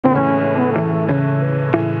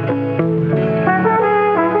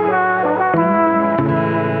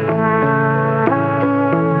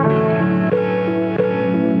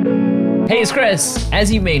Hey, it's Chris.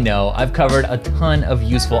 As you may know, I've covered a ton of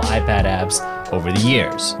useful iPad apps over the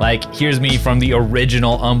years. Like, here's me from the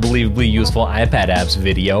original Unbelievably Useful iPad Apps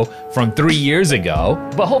video from 3 years ago.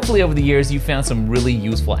 But hopefully over the years, you found some really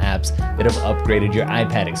useful apps that have upgraded your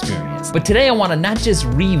iPad experience. But today I wanna not just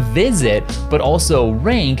revisit, but also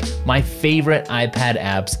rank my favorite iPad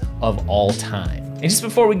apps of all time. And just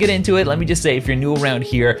before we get into it, let me just say, if you're new around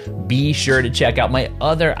here, be sure to check out my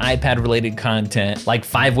other iPad related content, like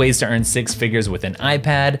 5 ways to earn 6 figures with an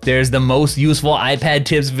iPad. There's the most useful iPad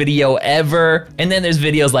tips video ever. And then there's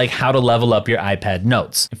videos like how to level up your iPad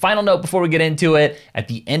notes. And final note before we get into it, at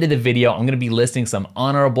the end of the video, I'm gonna be listing some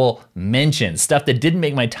honorable mentions, stuff that didn't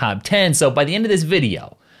make my top 10. So by the end of this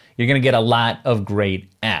video, you're gonna get a lot of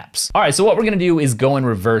great apps. All right, so what we're gonna do is go in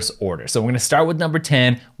reverse order. So we're gonna start with number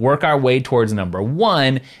 10, work our way towards number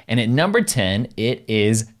 1, and at number 10, it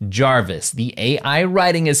is Jarvis, the AI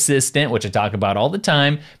writing assistant, which I talk about all the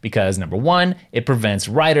time because number 1, it prevents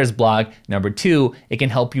writer's block. Number 2, it can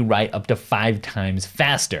help you write up to 5 times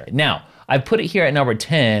faster. Now, I put it here at number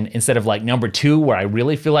 10 instead of like number 2 where I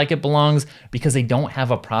really feel like it belongs because they don't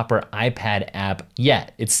have a proper iPad app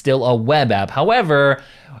yet. It's still a web app. However,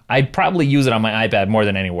 I'd probably use it on my iPad more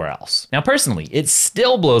than anywhere else. Now personally, it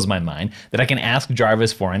still blows my mind that I can ask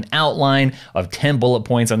Jarvis for an outline of 10 bullet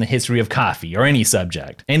points on the history of coffee or any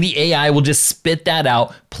subject. And the AI will just spit that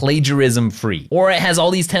out plagiarism free. Or it has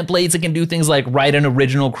all these templates. It can do things like write an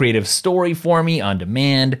original creative story for me on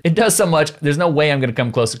demand. It does so much, there's no way I'm gonna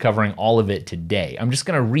come close to covering all of it today. I'm just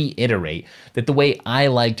gonna reiterate that the way I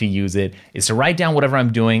like to use it is to write down whatever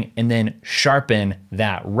I'm doing and then sharpen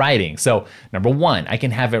that writing. So number 1, I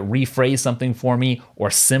can have it rephrase something for me or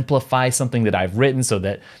simplify something that I've written so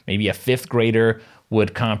that maybe a 5th grader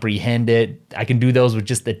would comprehend it. I can do those with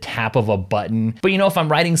just the tap of a button. But you know, if I'm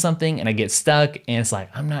writing something and I get stuck and it's like,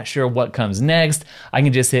 I'm not sure what comes next, I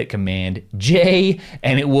can just hit Command J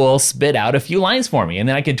and it will spit out a few lines for me. And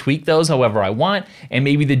then I can tweak those however I want and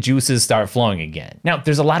maybe the juices start flowing again. Now,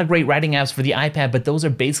 there's a lot of great writing apps for the iPad, but those are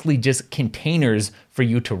basically just containers for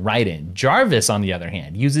you to write in. Jarvis, on the other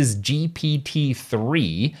hand, uses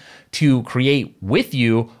GPT-3 to create with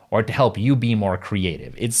you or to help you be more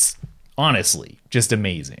creative. It's honestly just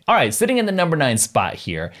amazing. All right, sitting in the number 9 spot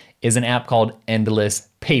here is an app called Endless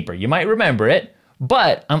Paper. You might remember it,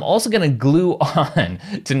 but I'm also gonna glue on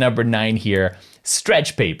to number 9 here,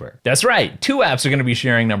 Stretch Paper. That's right, 2 apps are gonna be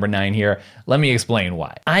sharing number 9 here. Let me explain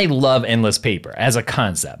why. I love Endless Paper as a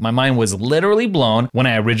concept. My mind was literally blown when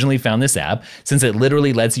I originally found this app, since it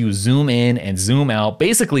literally lets you zoom in and zoom out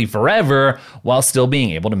basically forever while still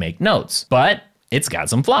being able to make notes. But it's got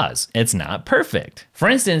some flaws. It's not perfect. For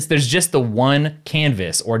instance, there's just the one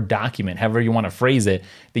canvas or document, however you want to phrase it,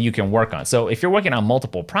 that you can work on. So if you're working on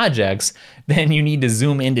multiple projects, then you need to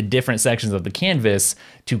zoom into different sections of the canvas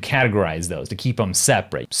to categorize those, to keep them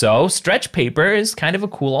separate. So Stretch Paper is kind of a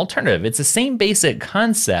cool alternative. It's the same basic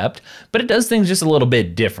concept, but it does things just a little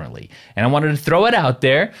bit differently. And I wanted to throw it out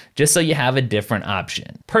there just so you have a different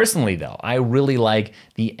option. Personally though, I really like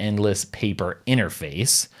the Endless Paper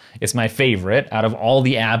interface. It's my favorite out of all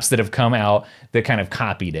the apps that have come out that kind of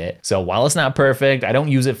copied it. So while it's not perfect, I don't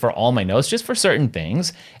use it for all my notes, just for certain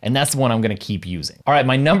things. And that's the one I'm gonna keep using. All right,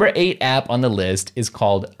 my number 8 app on the list is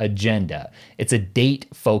called Agenda. It's a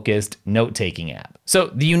date-focused note-taking app. So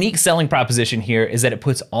the unique selling proposition here is that it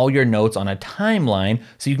puts all your notes on a timeline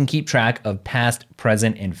so you can keep track of past,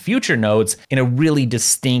 present, and future notes in a really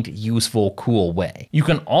distinct, useful, cool way. You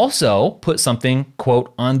can also put something,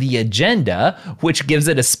 quote, on the agenda, which gives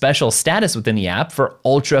it a special status within the app for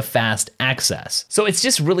ultra fast access. So it's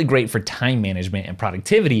just really great for time management and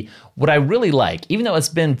productivity. What I really like, even though it's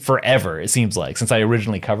been forever, it seems like, since I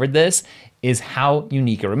originally covered this, is how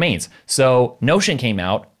unique it remains. So Notion came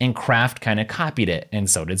out and Craft kind of copied it, and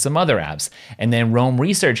so did some other apps. And then Roam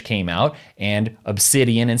Research came out and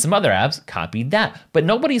Obsidian and some other apps copied that. But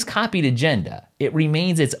nobody's copied Agenda. It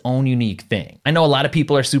remains its own unique thing. I know a lot of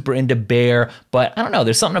people are super into Bear, but I don't know,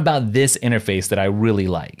 there's something about this interface that I really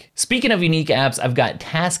like. Speaking of unique apps, I've got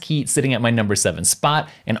Taskheat sitting at my number 7 spot,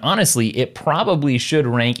 and honestly, it probably should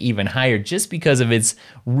rank even higher just because of its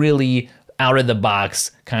really out of the box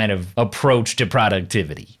kind of approach to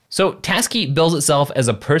productivity. So Taskheat bills itself as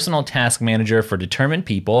a personal task manager for determined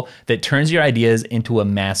people that turns your ideas into a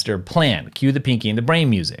master plan. Cue the Pinky and the Brain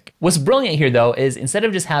music. What's brilliant here though is instead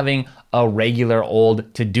of just having a regular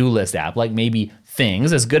old to-do list app, like maybe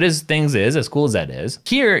Things, as good as Things is, as cool as that is,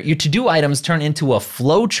 here your to-do items turn into a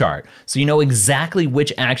flowchart so you know exactly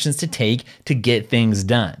which actions to take to get things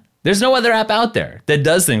done. There's no other app out there that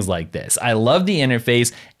does things like this. I love the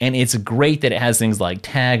interface, and it's great that it has things like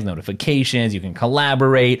tags, notifications, you can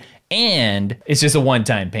collaborate, and it's just a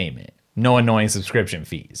one-time payment. no annoying subscription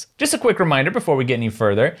fees. Just a quick reminder before we get any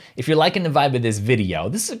further, if you're liking the vibe of this video,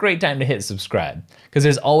 this is a great time to hit subscribe, because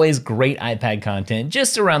there's always great iPad content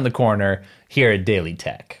just around the corner here at Daily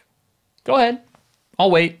Tech. Go ahead,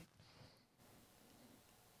 I'll wait.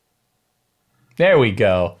 There we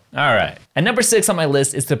go. All right. At number 6 on my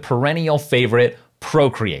list is the perennial favorite,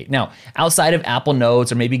 Procreate. Now, outside of Apple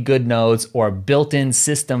Notes or maybe Good Notes or built-in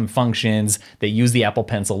system functions that use the Apple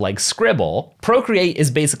Pencil like Scribble, Procreate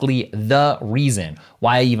is basically the reason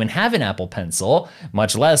why I even have an Apple Pencil,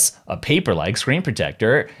 much less a paper-like screen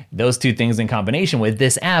protector. Those two things in combination with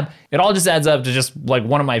this app, it all just adds up to just like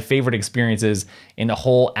one of my favorite experiences in the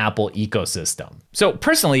whole Apple ecosystem. So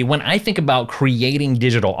personally, when I think about creating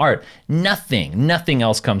digital art, nothing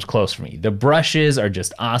else comes close for me. The brushes are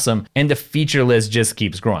just awesome, and the feature list just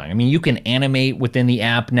keeps growing. I mean, you can animate within the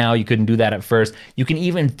app now. You couldn't do that at first. You can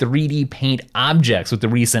even 3D paint objects with the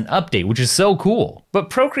recent update, which is so cool. But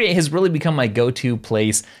Procreate has really become my go-to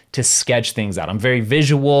place to sketch things out. I'm very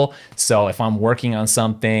visual, so if I'm working on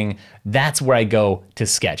something, that's where I go to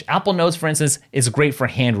sketch. Apple Notes, for instance, is great for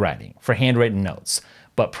handwriting, for handwritten notes.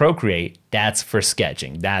 But Procreate, that's for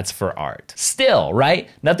sketching, that's for art. Still, right?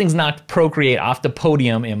 Nothing's knocked Procreate off the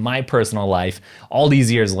podium in my personal life all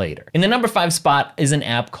these years later. In the number 5 spot is an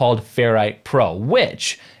app called Ferrite Pro,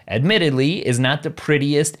 which admittedly is not the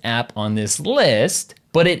prettiest app on this list,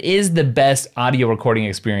 but it is the best audio recording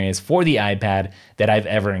experience for the iPad that I've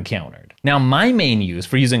ever encountered. Now, my main use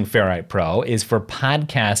for using Ferrite Pro is for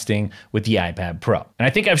podcasting with the iPad Pro. And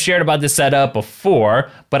I think I've shared about this setup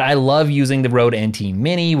before, but I love using the Rode NT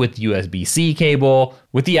Mini with USB-C cable,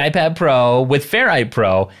 with the iPad Pro, with Ferrite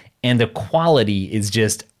Pro, and the quality is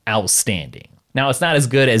just outstanding. Now, it's not as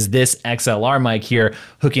good as this XLR mic here,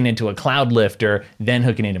 hooking into a cloud lifter, then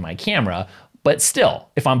hooking into my camera, but still,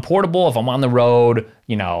 if I'm portable, if I'm on the road,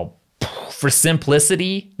 you know, for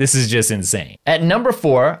simplicity, this is just insane. At number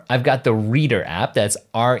 4, I've got the Reader app, that's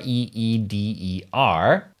R-E-E-D-E-R.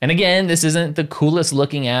 And again, this isn't the coolest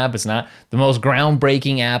looking app, it's not the most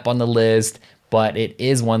groundbreaking app on the list, but it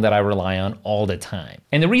is one that I rely on all the time.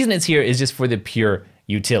 And the reason it's here is just for the pure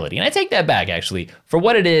utility. And I take that back actually. For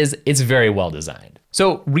what it is, it's very well designed.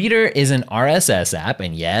 So Reader is an RSS app,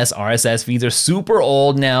 and yes, RSS feeds are super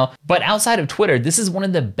old now, but outside of Twitter, this is one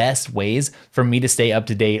of the best ways for me to stay up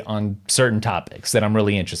to date on certain topics that I'm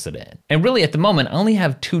really interested in. And really at the moment, I only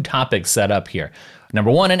have 2 topics set up here.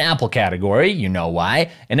 Number 1, an Apple category, you know why,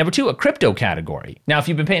 and number 2, a crypto category. Now, if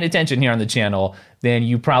you've been paying attention here on the channel, then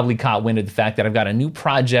you probably caught wind of the fact that I've got a new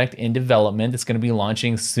project in development that's gonna be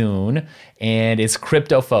launching soon, and it's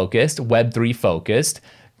crypto focused, Web3 focused.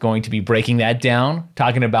 Going to be breaking that down,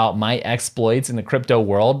 talking about my exploits in the crypto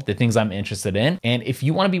world, the things I'm interested in. And if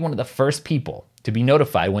you want to be one of the first people to be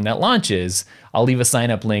notified when that launches, I'll leave a sign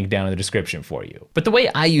up link down in the description for you. But the way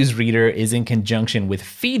I use Reader is in conjunction with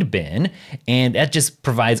Feedbin, and that just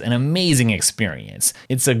provides an amazing experience.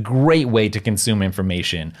 It's a great way to consume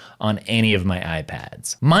information on any of my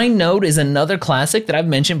iPads. MindNode is another classic that I've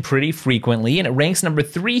mentioned pretty frequently, and it ranks number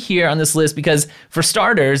 3 here on this list because for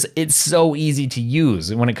starters, it's so easy to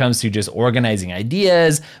use when it comes to just organizing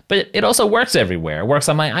ideas, but it also works everywhere. It works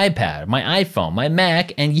on my iPad, my iPhone, my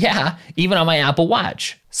Mac, and yeah, even on my Apple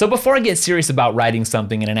Watch. So before I get serious about writing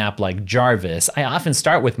something in an app like Jarvis, I often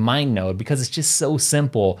start with MindNode because it's just so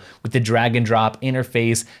simple with the drag and drop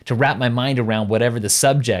interface to wrap my mind around whatever the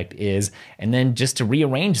subject is, and then just to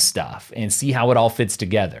rearrange stuff and see how it all fits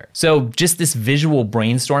together. So just this visual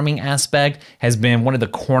brainstorming aspect has been one of the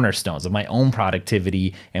cornerstones of my own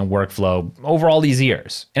productivity and workflow over all these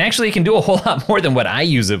years. And actually it can do a whole lot more than what I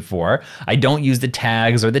use it for. I don't use the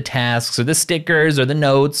tags or the tasks or the stickers or the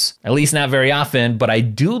notes, at least not very often, but I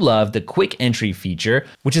do love the quick entry feature,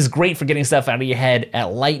 which is great for getting stuff out of your head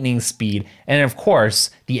at lightning speed. And of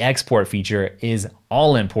course, the export feature is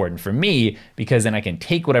all important for me because then I can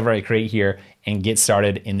take whatever I create here and get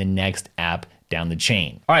started in the next app down the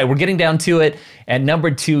chain. All right, we're getting down to it. At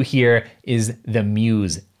number 2 here is the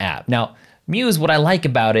Muse app. Now, Muse, what I like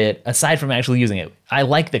about it, aside from actually using it, I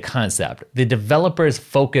like the concept. The developers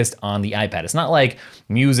focused on the iPad. It's not like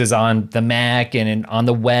Muse is on the Mac and on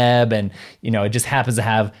the web and it just happens to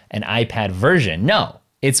have an iPad version. No,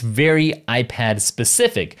 it's very iPad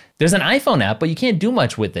specific. There's an iPhone app, but you can't do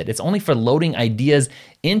much with it. It's only for loading ideas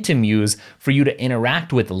into Muse for you to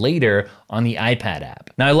interact with later on the iPad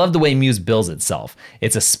app. Now, I love the way Muse builds itself.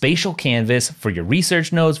 It's a spatial canvas for your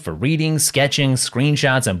research notes, for reading, sketching,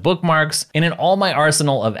 screenshots, and bookmarks. And in all my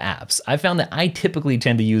arsenal of apps, I found that I typically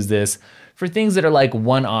tend to use this for things that are like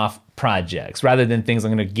one-off projects rather than things I'm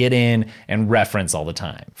gonna get in and reference all the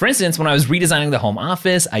time. For instance, when I was redesigning the home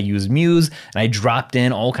office, I used Muse and I dropped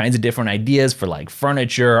in all kinds of different ideas for like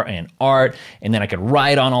furniture and art, and then I could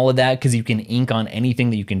write on all of that because you can ink on anything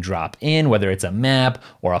that you can drop in, whether it's a map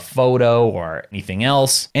or a photo or anything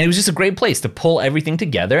else. And it was just a great place to pull everything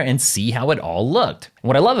together and see how it all looked. And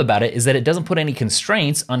what I love about it is that it doesn't put any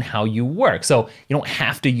constraints on how you work. So you don't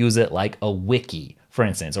have to use it like a wiki, for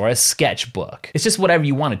instance, or a sketchbook. It's just whatever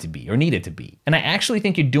you want it to be or need it to be. And I actually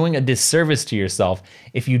think you're doing a disservice to yourself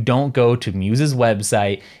if you don't go to Muse's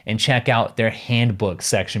website and check out their handbook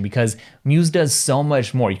section, because Muse does so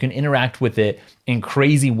much more. You can interact with it in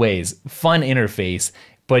crazy ways, fun interface,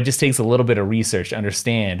 but it just takes a little bit of research to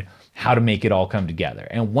understand how to make it all come together.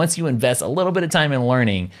 And once you invest a little bit of time in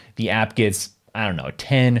learning, the app gets, I don't know,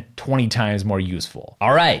 10, 20 times more useful.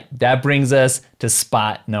 All right, that brings us to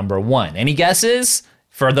spot number 1. Any guesses?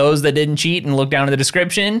 For those that didn't cheat and look down in the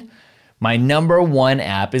description, my number 1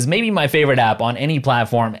 app is maybe my favorite app on any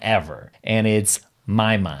platform ever, and it's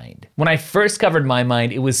MindNode. When I first covered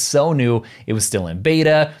MindNode, it was so new, it was still in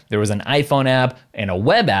beta. There was an iPhone app and a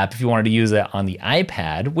web app if you wanted to use it on the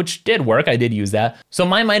iPad, which did work, I did use that. So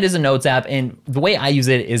MindNode is a notes app, and the way I use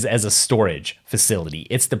it is as a storage facility.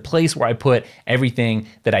 It's the place where I put everything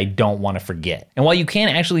that I don't want to forget. And while you can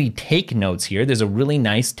actually take notes here, there's a really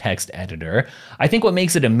nice text editor. I think what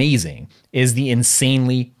makes it amazing is the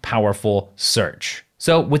insanely powerful search.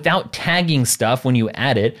 So without tagging stuff when you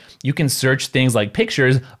add it, you can search things like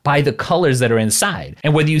pictures by the colors that are inside.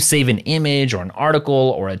 And whether you save an image or an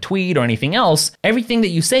article or a tweet or anything else, everything that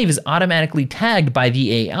you save is automatically tagged by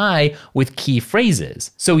the AI with key phrases.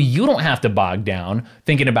 So you don't have to bog down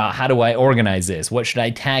thinking about, how do I organize this? What should I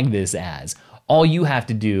tag this as? All you have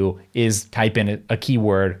to do is type in a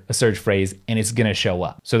keyword, a search phrase, and it's gonna show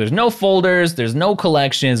up. So there's no folders, there's no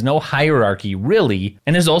collections, no hierarchy really,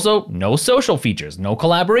 and there's also no social features, no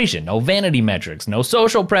collaboration, no vanity metrics, no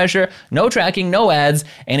social pressure, no tracking, no ads,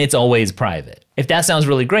 and it's always private. If that sounds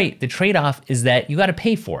really great, the trade-off is that you gotta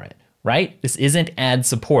pay for it, right? This isn't ad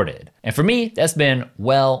supported. And for me, that's been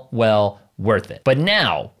well worth it. But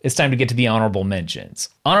now it's time to get to the honorable mentions.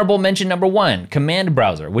 Honorable mention number 1, Command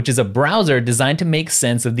Browser, which is a browser designed to make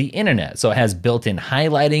sense of the internet. So it has built-in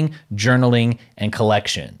highlighting, journaling, and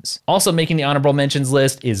collections. Also making the honorable mentions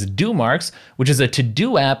list is DoMarks, which is a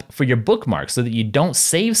to-do app for your bookmarks so that you don't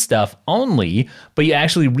save stuff only, but you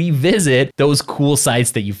actually revisit those cool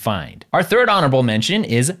sites that you find. Our third honorable mention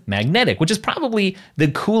is Magnetic, which is probably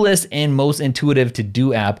the coolest and most intuitive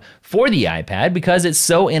to-do app for the iPad because it's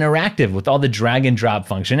so interactive with all the drag and drop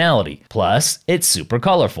functionality. Plus, it's super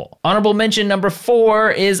colorful. Honorable mention number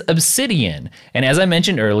 4 is Obsidian. And as I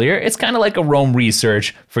mentioned earlier, it's kind of like a Roam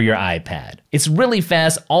Research for your iPad. It's really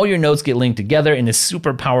fast, all your notes get linked together in a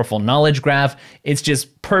super powerful knowledge graph. It's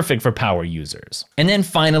just perfect for power users. And then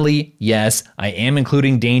finally, yes, I am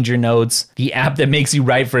including Danger Notes, the app that makes you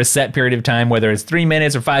write for a set period of time, whether it's 3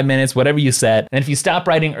 minutes or 5 minutes, whatever you set. And if you stop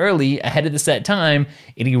writing early, ahead of the set time,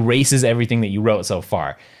 it erases everything that you wrote so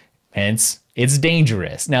far. Hence, it's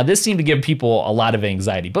dangerous. Now, this seemed to give people a lot of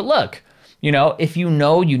anxiety, but look, you know, if you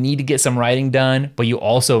know you need to get some writing done, but you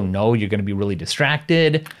also know you're gonna be really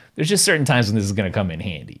distracted, there's just certain times when this is gonna come in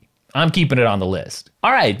handy. I'm keeping it on the list.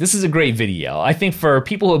 All right, this is a great video. I think for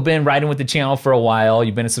people who have been riding with the channel for a while,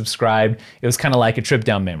 you've been subscribed, it was kind of like a trip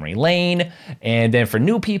down memory lane. And then for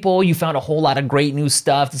new people, you found a whole lot of great new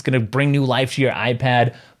stuff that's gonna bring new life to your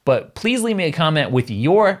iPad. But please leave me a comment with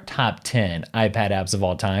your top 10 iPad apps of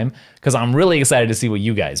all time, because I'm really excited to see what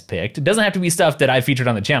you guys picked. It doesn't have to be stuff that I've featured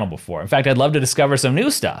on the channel before. In fact, I'd love to discover some new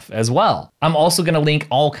stuff as well. I'm also gonna link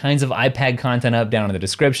all kinds of iPad content up down in the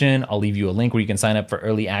description. I'll leave you a link where you can sign up for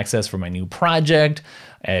early access for my new project.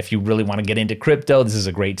 If you really wanna get into crypto, this is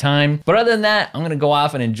a great time. But other than that, I'm gonna go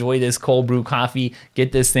off and enjoy this cold brew coffee,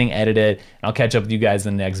 get this thing edited, and I'll catch up with you guys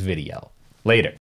in the next video. Later.